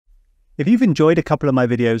If you've enjoyed a couple of my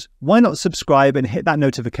videos, why not subscribe and hit that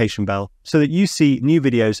notification bell so that you see new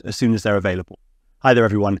videos as soon as they're available. Hi there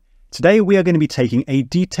everyone. Today we are going to be taking a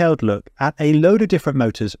detailed look at a load of different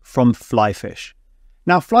motors from Flyfish.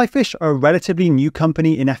 Now Flyfish are a relatively new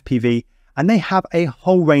company in FPV and they have a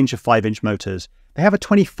whole range of 5-inch motors. They have a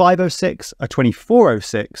 2506, a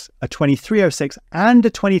 2406, a 2306 and a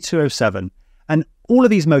 2207, and all of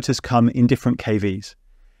these motors come in different KVs.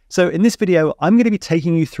 So in this video, I'm going to be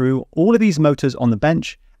taking you through all of these motors on the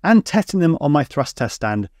bench and testing them on my thrust test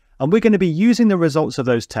stand, and we're going to be using the results of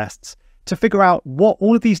those tests to figure out what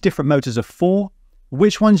all of these different motors are for,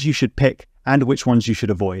 which ones you should pick, and which ones you should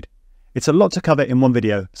avoid. It's a lot to cover in one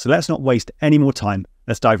video, so let's not waste any more time.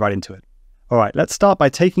 Let's dive right into it. All right, let's start by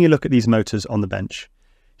taking a look at these motors on the bench.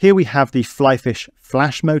 Here we have the Flyfish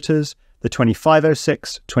Flash motors, the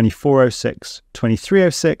 2506, 2406,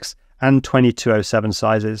 2306, and 2207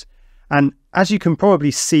 sizes. And as you can probably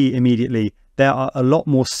see immediately, there are a lot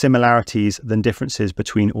more similarities than differences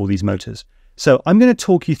between all these motors. So I'm going to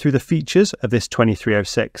talk you through the features of this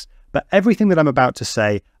 2306, but everything that I'm about to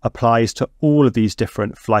say applies to all of these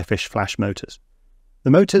different Flyfish Flash motors. The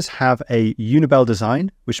motors have a unibell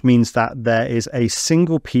design, which means that there is a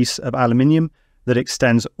single piece of aluminium that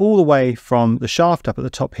extends all the way from the shaft up at the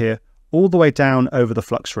top here, all the way down over the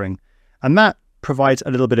flux ring. And that provides a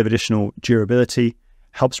little bit of additional durability,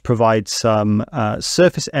 helps provide some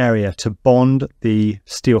surface area to bond the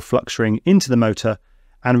steel flux ring into the motor,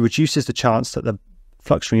 and reduces the chance that the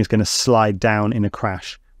flux ring is going to slide down in a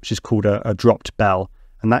crash, which is called a dropped bell.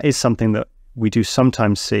 And that is something that we do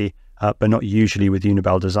sometimes see, but not usually with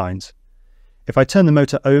unibell designs. If I turn the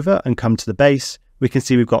motor over and come to the base, we can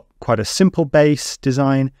see we've got quite a simple base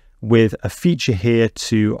design with a feature here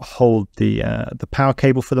to hold the power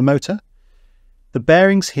cable for the motor. The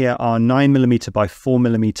bearings here are 9mm by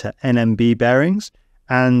 4mm NMB bearings,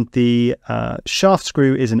 and the shaft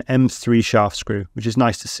screw is an M3 shaft screw, which is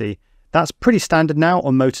nice to see. That's pretty standard now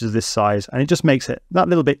on motors of this size, and it just makes it that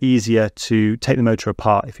little bit easier to take the motor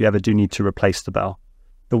apart if you ever do need to replace the bell.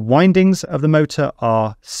 The windings of the motor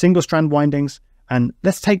are single strand windings, and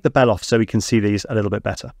let's take the bell off so we can see these a little bit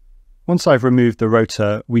better. Once I've removed the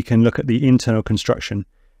rotor, we can look at the internal construction.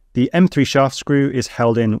 The M3 shaft screw is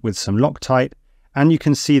held in with some Loctite, and you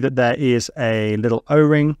can see that there is a little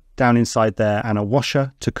O-ring down inside there and a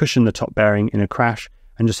washer to cushion the top bearing in a crash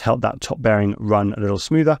and just help that top bearing run a little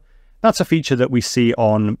smoother. That's a feature that we see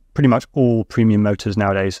on pretty much all premium motors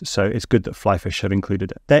nowadays, so it's good that Flyfish have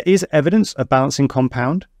included it. There is evidence of balancing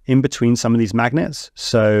compound in between some of these magnets,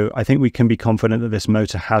 so I think we can be confident that this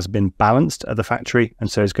motor has been balanced at the factory,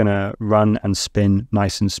 and so it's going to run and spin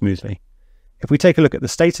nice and smoothly. If we take a look at the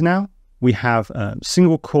stator now, we have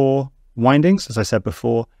single core windings, as I said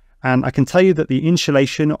before, and I can tell you that the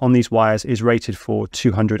insulation on these wires is rated for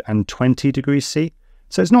 220 degrees C.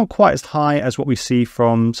 So it's not quite as high as what we see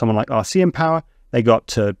from someone like RC Power. They got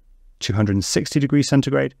to 260 degrees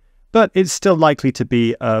centigrade, but it's still likely to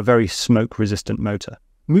be a very smoke resistant motor.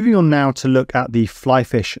 Moving on now to look at the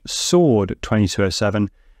Flyfish Sword 2207,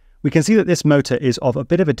 we can see that this motor is of a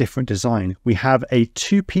bit of a different design. We have a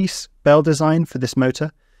two-piece bell design for this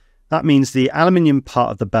motor. That means the aluminium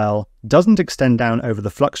part of the bell doesn't extend down over the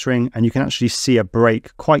flux ring, and you can actually see a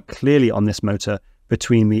break quite clearly on this motor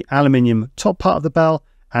between the aluminium top part of the bell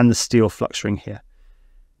and the steel flux ring here.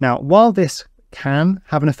 Now, while this can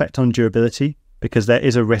have an effect on durability, because there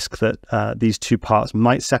is a risk that these two parts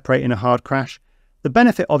might separate in a hard crash, the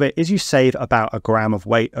benefit of it is you save about 1 gram of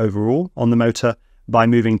weight overall on the motor by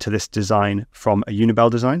moving to this design from a unibell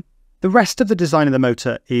design. The rest of the design of the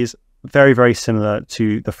motor is very, very similar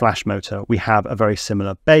to the Flash motor. We have a very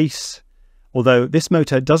similar base, although this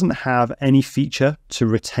motor doesn't have any feature to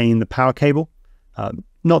retain the power cable.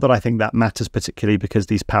 Not that I think that matters particularly, because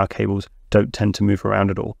these power cables don't tend to move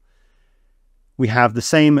around at all. We have the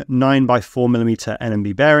same 9 by 4mm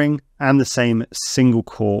NMB bearing and the same single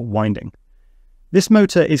core winding. This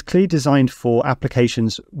motor is clearly designed for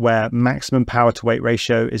applications where maximum power to weight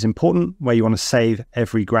ratio is important, where you want to save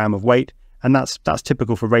every gram of weight. And that's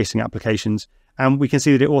typical for racing applications. And we can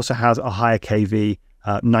see that it also has a higher KV,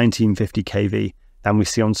 1950 kV, than we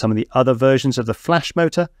see on some of the other versions of the Flash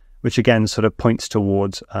motor, which again sort of points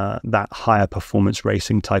towards that higher performance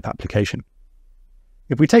racing type application.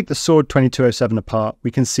 If we take the Sword 2207 apart,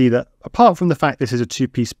 we can see that apart from the fact this is a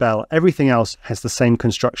two-piece bell, everything else has the same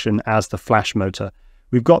construction as the Flash motor.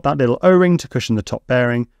 We've got that little O-ring to cushion the top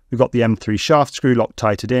bearing. We've got the M3 shaft screw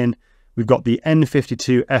Loctited in. We've got the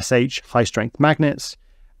N52SH high-strength magnets,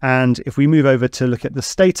 and if we move over to look at the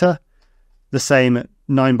stator, the same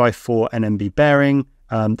 9x4 NMB bearing,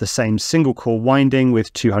 the same single core winding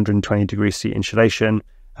with 220 degrees C insulation,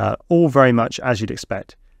 all very much as you'd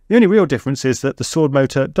expect. The only real difference is that the Sword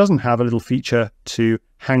motor doesn't have a little feature to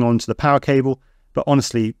hang on to the power cable, but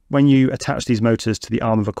honestly, when you attach these motors to the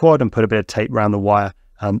arm of a quad and put a bit of tape around the wire,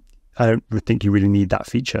 I don't think you really need that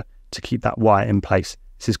feature to keep that wire in place.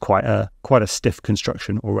 This is quite a stiff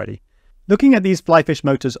construction already. Looking at these Flyfish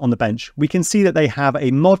motors on the bench, we can see that they have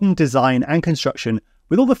a modern design and construction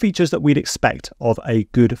with all the features that we'd expect of a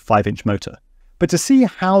good 5-inch motor. But to see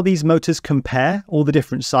how these motors compare, all the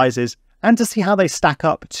different sizes, and to see how they stack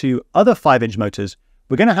up to other 5-inch motors,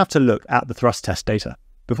 we're going to have to look at the thrust test data.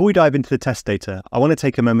 Before we dive into the test data, I want to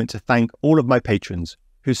take a moment to thank all of my patrons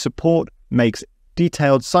whose support makes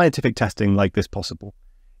detailed scientific testing like this possible.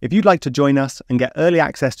 If you'd like to join us and get early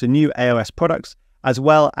access to new AOS products, as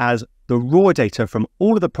well as the raw data from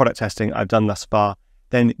all of the product testing I've done thus far,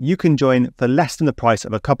 then you can join for less than the price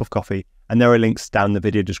of a cup of coffee, and there are links down in the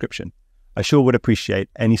video description. I sure would appreciate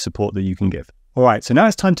any support that you can give. All right, so now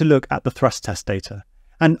it's time to look at the thrust test data.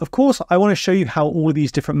 And of course, I want to show you how all of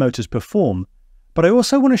these different motors perform, but I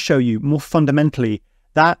also want to show you more fundamentally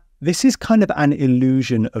that this is kind of an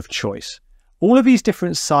illusion of choice. All of these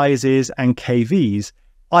different sizes and KVs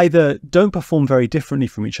either don't perform very differently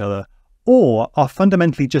from each other or are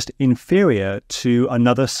fundamentally just inferior to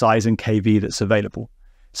another size and KV that's available.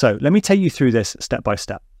 So let me take you through this step by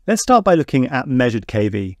step. Let's start by looking at measured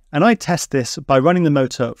KV, and I test this by running the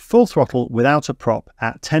motor full throttle without a prop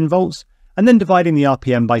at 10 volts, and then dividing the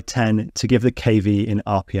RPM by 10 to give the KV in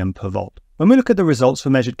RPM per volt. When we look at the results for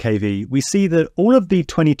measured KV, we see that all of the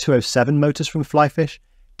 2207 motors from Flyfish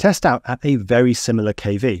test out at a very similar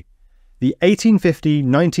KV. The 1850,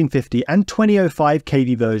 1950 and 2005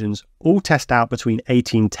 KV versions all test out between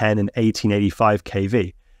 1810 and 1885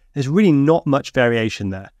 KV. There's really not much variation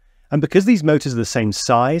there. And because these motors are the same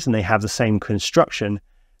size and they have the same construction,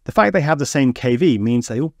 the fact they have the same KV means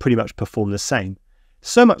they all pretty much perform the same.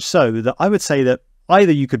 So much so that I would say that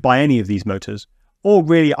either you could buy any of these motors, or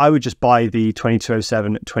really I would just buy the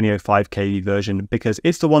 2207, 2005 KV version because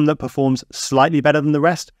it's the one that performs slightly better than the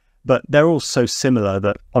rest, but they're all so similar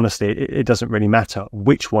that honestly, it doesn't really matter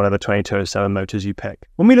which one of the 2207 motors you pick.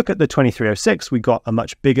 When we look at the 2306, we got a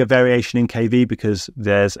much bigger variation in KV because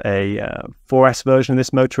there's a 4S version of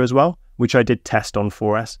this motor as well, which I did test on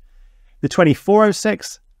 4S. The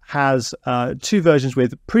 2406 has two versions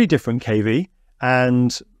with pretty different KV,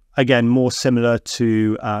 and again, more similar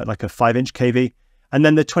to like a 5-inch KV. And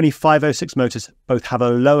then the 2506 motors both have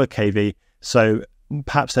a lower KV, so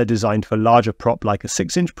perhaps they're designed for larger prop like a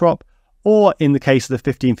 6-inch prop, or in the case of the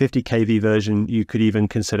 1550 kV version, you could even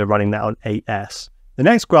consider running that on 8S. The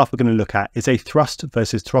next graph we're going to look at is a thrust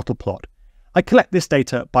versus throttle plot. I collect this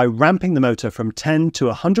data by ramping the motor from 10 to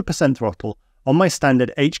 100% throttle on my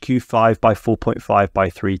standard HQ5 by 4.5 by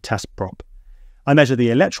 3 test prop. I measure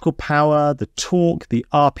the electrical power, the torque, the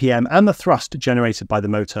RPM, and the thrust generated by the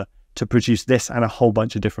motor to produce this and a whole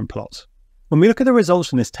bunch of different plots. When we look at the results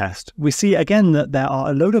from this test, we see again that there are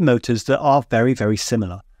a load of motors that are very, very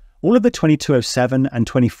similar. All of the 2207 and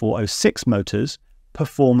 2406 motors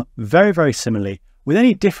perform very, very similarly, with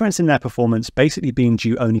any difference in their performance basically being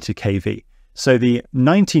due only to KV. So the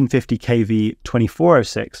 1950 kV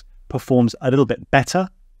 2406 performs a little bit better,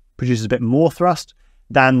 produces a bit more thrust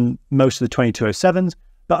than most of the 2207s,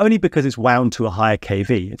 but only because it's wound to a higher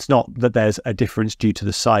KV. It's not that there's a difference due to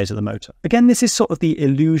the size of the motor. Again, this is sort of the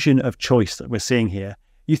illusion of choice that we're seeing here.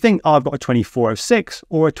 You think, oh, I've got a 2406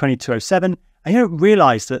 or a 2207, and you don't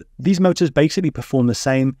realize that these motors basically perform the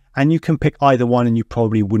same, and you can pick either one and you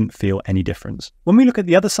probably wouldn't feel any difference. When we look at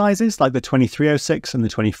the other sizes, like the 2306 and the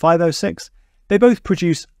 2506, they both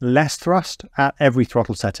produce less thrust at every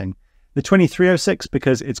throttle setting. The 2306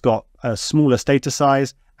 because it's got a smaller stator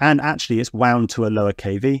size, and actually it's wound to a lower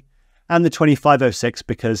KV, and the 2506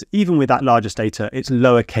 because even with that larger stator, its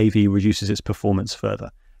lower KV reduces its performance further.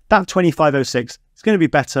 That 2506 is going to be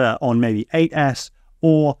better on maybe 8S,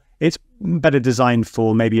 or it's better designed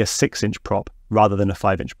for maybe a 6-inch prop rather than a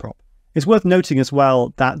 5-inch prop. It's worth noting as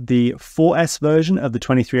well that the 4S version of the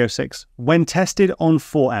 2306, when tested on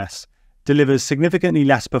 4S, delivers significantly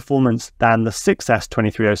less performance than the 6S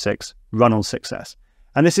 2306 run on 6S.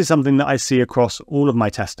 And this is something that I see across all of my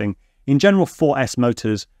testing. In general, 4S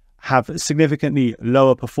motors have significantly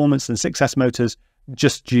lower performance than 6S motors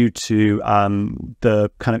just due to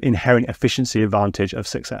the kind of inherent efficiency advantage of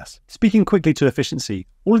 6S. Speaking quickly to efficiency,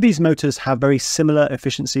 all of these motors have very similar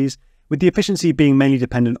efficiencies, with the efficiency being mainly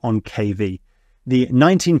dependent on KV. The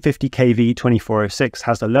 1950 kV 2406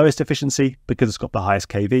 has the lowest efficiency because it's got the highest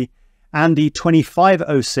KV, and the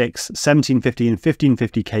 2506, 1750 and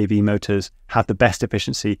 1550 kV motors have the best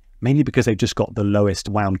efficiency, mainly because they've just got the lowest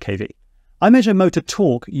wound KV. I measure motor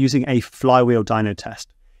torque using a flywheel dyno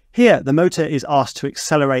test. Here, the motor is asked to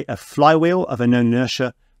accelerate a flywheel of a known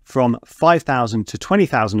inertia from 5,000 to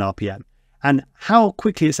 20,000 RPM. And how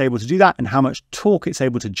quickly it's able to do that and how much torque it's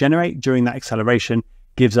able to generate during that acceleration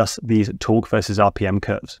gives us these torque versus RPM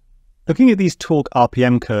curves. Looking at these torque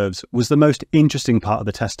RPM curves was the most interesting part of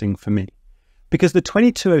the testing for me, because the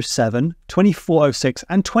 2207, 2406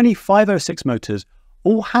 and 2506 motors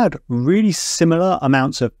all had really similar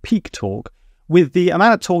amounts of peak torque, with the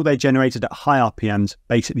amount of torque they generated at high RPMs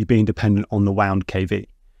basically being dependent on the wound kV.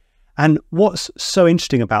 And what's so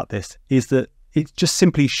interesting about this is that it just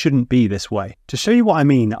simply shouldn't be this way. To show you what I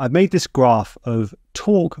mean, I've made this graph of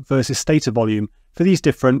torque versus stator volume for these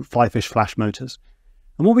different Flyfish Flash motors.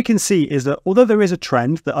 And what we can see is that although there is a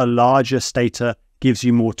trend that a larger stator gives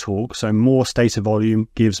you more torque, so more stator volume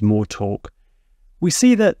gives more torque, we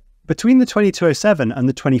see that between the 2207 and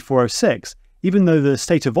the 2406, even though the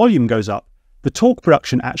stator volume goes up, the torque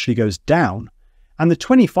production actually goes down. And the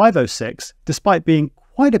 2506, despite being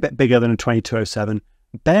quite a bit bigger than a 2207,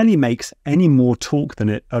 barely makes any more torque than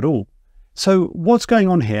it at all. So what's going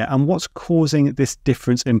on here and what's causing this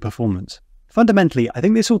difference in performance? Fundamentally, I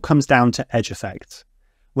think this all comes down to edge effects.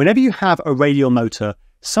 Whenever you have a radial motor,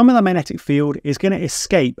 some of the magnetic field is going to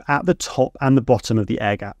escape at the top and the bottom of the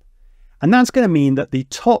air gap. And that's going to mean that the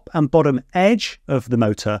top and bottom edge of the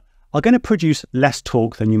motor are going to produce less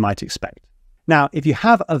torque than you might expect. Now, if you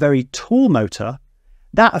have a very tall motor,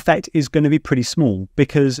 that effect is going to be pretty small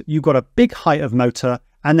because you've got a big height of motor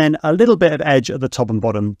and then a little bit of edge at the top and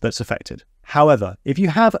bottom that's affected. However, if you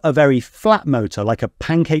have a very flat motor, like a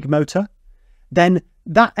pancake motor, then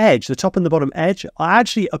that edge, the top and the bottom edge, are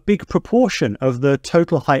actually a big proportion of the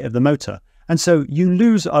total height of the motor. And so you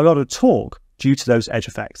lose a lot of torque due to those edge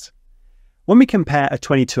effects. When we compare a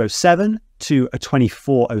 2207 to a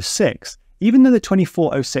 2406, even though the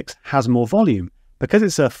 2406 has more volume, because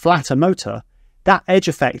it's a flatter motor, that edge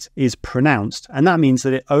effect is pronounced, and that means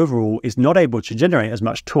that it overall is not able to generate as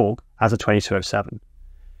much torque as a 2207.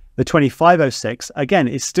 The 2506, again,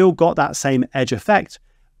 it's still got that same edge effect,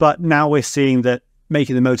 but now we're seeing that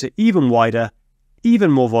making the motor even wider, even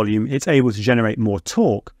more volume, it's able to generate more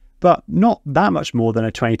torque, but not that much more than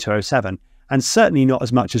a 2207, and certainly not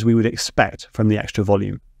as much as we would expect from the extra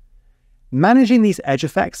volume. Managing these edge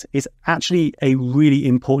effects is actually a really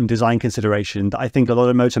important design consideration that I think a lot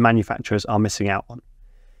of motor manufacturers are missing out on.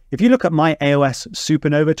 If you look at my AOS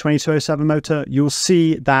Supernova 2207 motor, you'll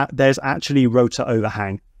see that there's actually rotor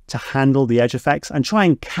overhang to handle the edge effects and try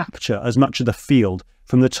and capture as much of the field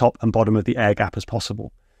from the top and bottom of the air gap as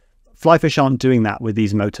possible. Flyfish aren't doing that with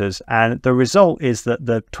these motors, and the result is that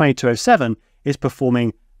the 2207 is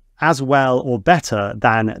performing as well or better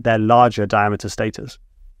than their larger diameter stators.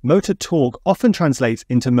 Motor torque often translates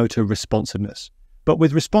into motor responsiveness, but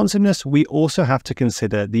with responsiveness, we also have to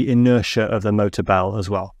consider the inertia of the motor bell as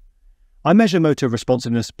well. I measure motor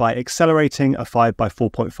responsiveness by accelerating a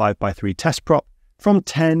 5x4.5x3 test prop from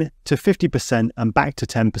 10 to 50% and back to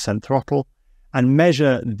 10% throttle, and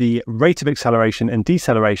measure the rate of acceleration and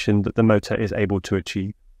deceleration that the motor is able to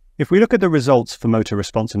achieve. If we look at the results for motor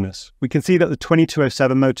responsiveness, we can see that the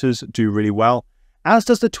 2207 motors do really well, as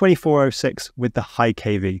does the 2406 with the high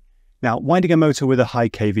kV. Now, winding a motor with a high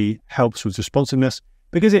kV helps with responsiveness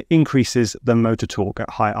because it increases the motor torque at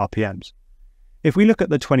high RPMs. If we look at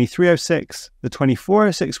the 2306, the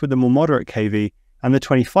 2406 with the more moderate kV, and the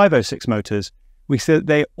 2506 motors, we see that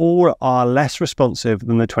they all are less responsive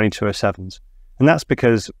than the 2207s. And that's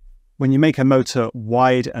because when you make a motor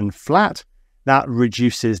wide and flat, that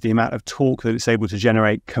reduces the amount of torque that it's able to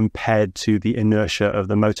generate compared to the inertia of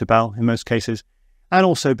the motor bell in most cases, and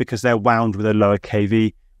also because they're wound with a lower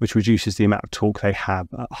kV, which reduces the amount of torque they have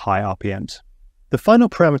at high RPMs. The final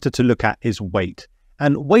parameter to look at is weight,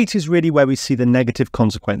 and weight is really where we see the negative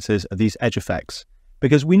consequences of these edge effects,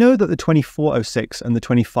 because we know that the 2406 and the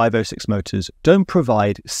 2506 motors don't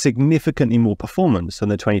provide significantly more performance than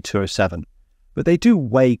the 2207, but they do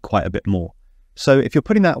weigh quite a bit more. So if you're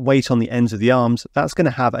putting that weight on the ends of the arms, that's going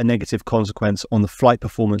to have a negative consequence on the flight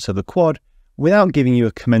performance of the quad without giving you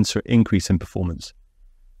a commensurate increase in performance.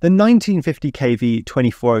 The 1950 kV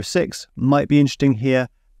 2406 might be interesting here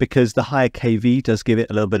because the higher kV does give it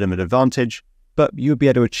a little bit of an advantage, but you'll be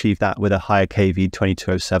able to achieve that with a higher kV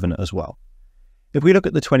 2207 as well. If we look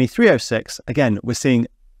at the 2306, again, we're seeing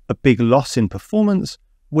a big loss in performance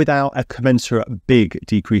without a commensurate big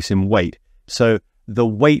decrease in weight. So the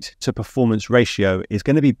weight to performance ratio is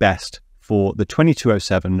going to be best for the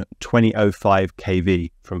 2207 2005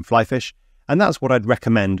 kV from Flyfish, and that's what I'd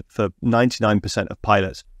recommend for 99% of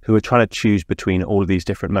pilots who are trying to choose between all of these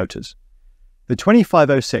different motors. The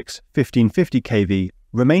 2506 1550 kV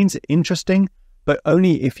remains interesting, but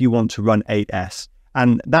only if you want to run 8S,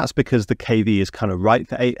 and that's because the KV is kind of right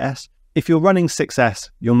for 8S. If you're running 6S,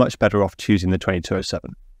 you're much better off choosing the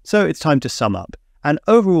 2207. So it's time to sum up. And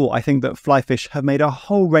overall, I think that Flyfish have made a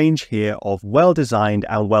whole range here of well-designed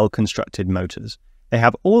and well-constructed motors. They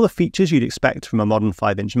have all the features you'd expect from a modern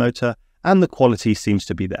 5-inch motor, and the quality seems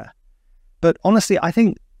to be there. But honestly, I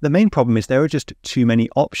think the main problem is there are just too many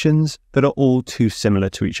options that are all too similar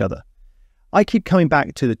to each other. I keep coming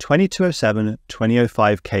back to the 2207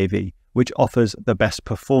 2005 KV, which offers the best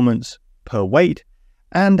performance per weight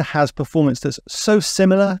and has performance that's so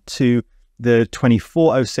similar to the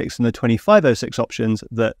 2406 and the 2506 options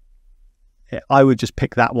that I would just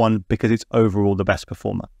pick that one because it's overall the best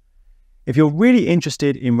performer. If you're really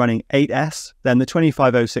interested in running 8S, then the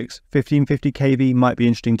 2506 1550 KV might be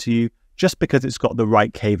interesting to you just because it's got the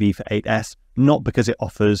right KV for 8S, not because it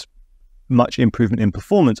offers much improvement in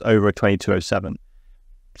performance over a 2207.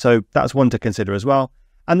 So that's one to consider as well.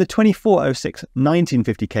 And the 2406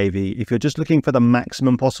 1950 KV, if you're just looking for the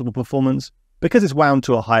maximum possible performance, because it's wound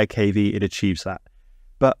to a higher KV, it achieves that.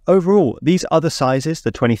 But overall, these other sizes,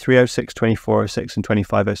 the 2306, 2406, and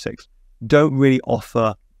 2506, don't really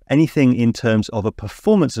offer anything in terms of a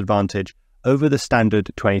performance advantage over the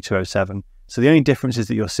standard 2207. So the only differences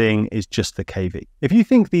that you're seeing is just the KV. If you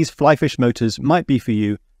think these Flyfish motors might be for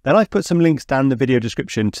you, then I've put some links down in the video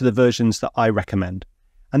description to the versions that I recommend.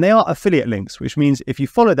 And they are affiliate links, which means if you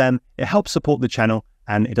follow them, it helps support the channel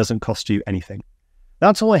and it doesn't cost you anything.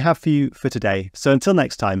 That's all I have for you for today. So until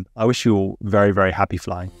next time, I wish you all very, very happy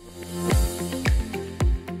flying.